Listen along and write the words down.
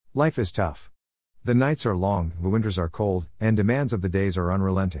Life is tough. The nights are long, the winters are cold, and demands of the days are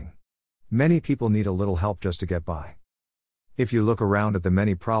unrelenting. Many people need a little help just to get by. If you look around at the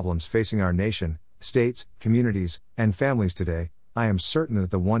many problems facing our nation, states, communities, and families today, I am certain that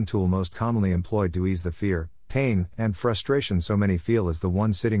the one tool most commonly employed to ease the fear, pain, and frustration so many feel is the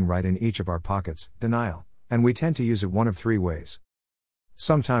one sitting right in each of our pockets: denial. And we tend to use it one of three ways.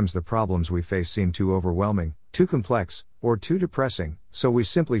 Sometimes the problems we face seem too overwhelming, too complex, or too depressing, so we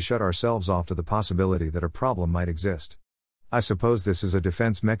simply shut ourselves off to the possibility that a problem might exist. I suppose this is a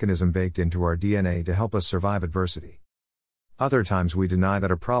defense mechanism baked into our DNA to help us survive adversity. Other times we deny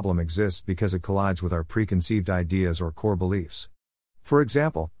that a problem exists because it collides with our preconceived ideas or core beliefs. For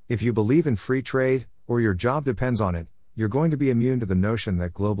example, if you believe in free trade, or your job depends on it, you're going to be immune to the notion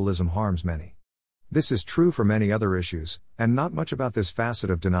that globalism harms many. This is true for many other issues, and not much about this facet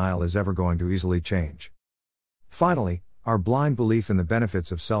of denial is ever going to easily change. Finally, our blind belief in the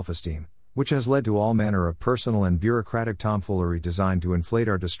benefits of self-esteem, which has led to all manner of personal and bureaucratic tomfoolery designed to inflate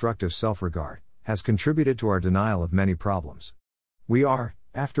our destructive self-regard, has contributed to our denial of many problems. We are,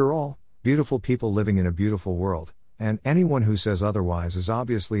 after all, beautiful people living in a beautiful world, and anyone who says otherwise is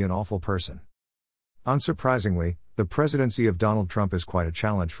obviously an awful person. Unsurprisingly, the presidency of Donald Trump is quite a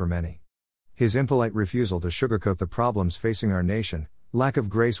challenge for many. His impolite refusal to sugarcoat the problems facing our nation, lack of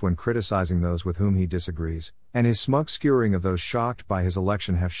grace when criticizing those with whom he disagrees, and his smug skewering of those shocked by his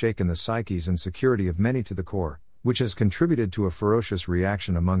election have shaken the psyches and security of many to the core, which has contributed to a ferocious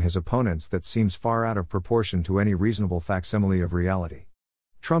reaction among his opponents that seems far out of proportion to any reasonable facsimile of reality.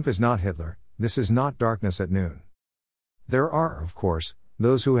 Trump is not Hitler, this is not darkness at noon. There are, of course,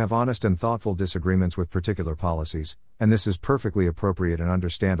 those who have honest and thoughtful disagreements with particular policies, and this is perfectly appropriate and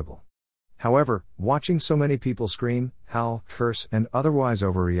understandable. However, watching so many people scream, howl, curse, and otherwise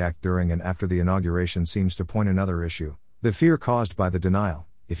overreact during and after the inauguration seems to point another issue: the fear caused by the denial,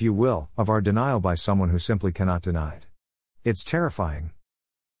 if you will, of our denial by someone who simply cannot deny it. It's terrifying.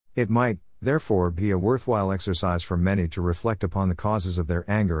 It might, therefore, be a worthwhile exercise for many to reflect upon the causes of their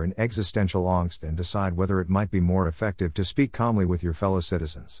anger and existential angst and decide whether it might be more effective to speak calmly with your fellow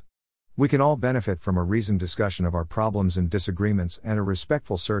citizens. We can all benefit from a reasoned discussion of our problems and disagreements and a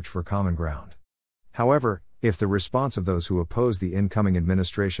respectful search for common ground. However, if the response of those who oppose the incoming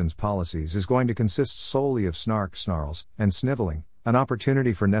administration's policies is going to consist solely of snarls, and sniveling, an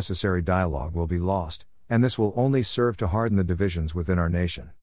opportunity for necessary dialogue will be lost, and this will only serve to harden the divisions within our nation.